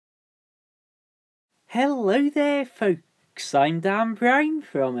Hello there, folks. I'm Dan Brown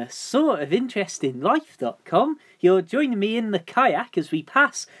from a sort of interesting life.com. You're joining me in the kayak as we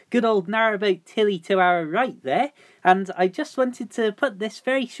pass good old narrowboat Tilly to our right there, and I just wanted to put this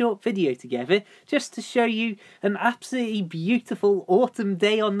very short video together just to show you an absolutely beautiful autumn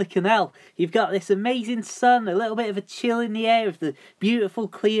day on the canal. You've got this amazing sun, a little bit of a chill in the air with the beautiful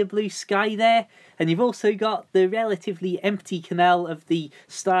clear blue sky there, and you've also got the relatively empty canal of the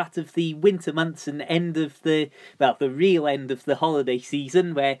start of the winter months and end of the real end of the holiday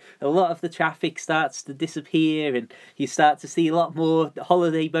season, where a lot of the traffic starts to disappear and you start to see a lot more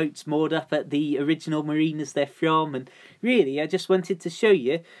holiday boats moored up at the original marinas they're from. And really, I just wanted to show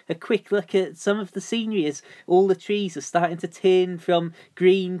you a quick look at some of the scenery as all the trees are starting to turn from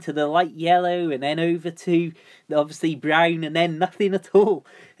green to the light yellow and then over to obviously brown and then nothing at all.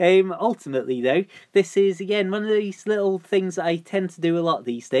 Ultimately though, this is again one of these little things that I tend to do a lot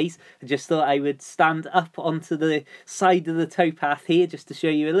these days. I just thought I would stand up onto the side of the towpath here just to show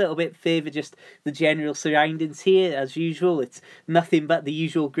you a little bit further just the general surroundings here. As usual, it's nothing but the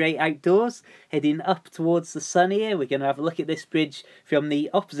usual great outdoors. Heading up towards the sun here, we're going to have a look at this bridge from the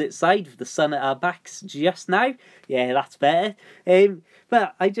opposite side with the sun at our backs just now. Yeah, that's better.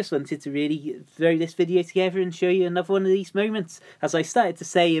 But I just wanted to really throw this video together and show you another one of these moments. As I started to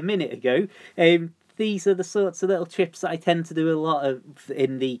say a minute ago, these are the sorts of little trips that I tend to do a lot of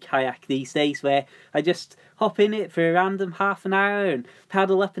in the kayak these days, where I just hop in it for a random half an hour and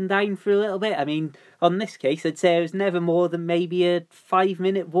paddle up and down for a little bit. I mean, on this case, I'd say I was never more than maybe a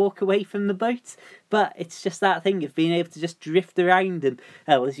 5-minute walk away from the boat, but it's just that thing of being able to just drift around. And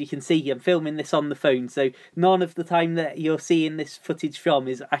well, as you can see, I'm filming this on the phone, so none of the time that you're seeing this footage from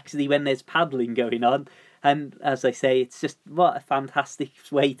is actually when there's paddling going on. And as I say, it's just what a fantastic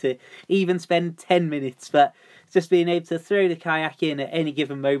way to even spend 10 minutes, but just being able to throw the kayak in at any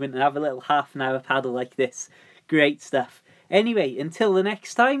given moment and have a little half an hour paddle like this. Great stuff. Anyway, until the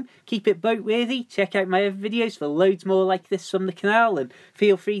next time, keep it boat worthy. Check out my other videos for loads more like this from the canal, and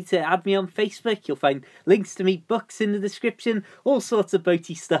feel free to add me on Facebook. You'll find links to me books in the description, all sorts of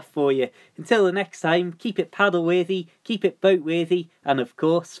boaty stuff for you. Until the next time, keep it paddle worthy, keep it boat worthy, and of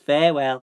course, farewell.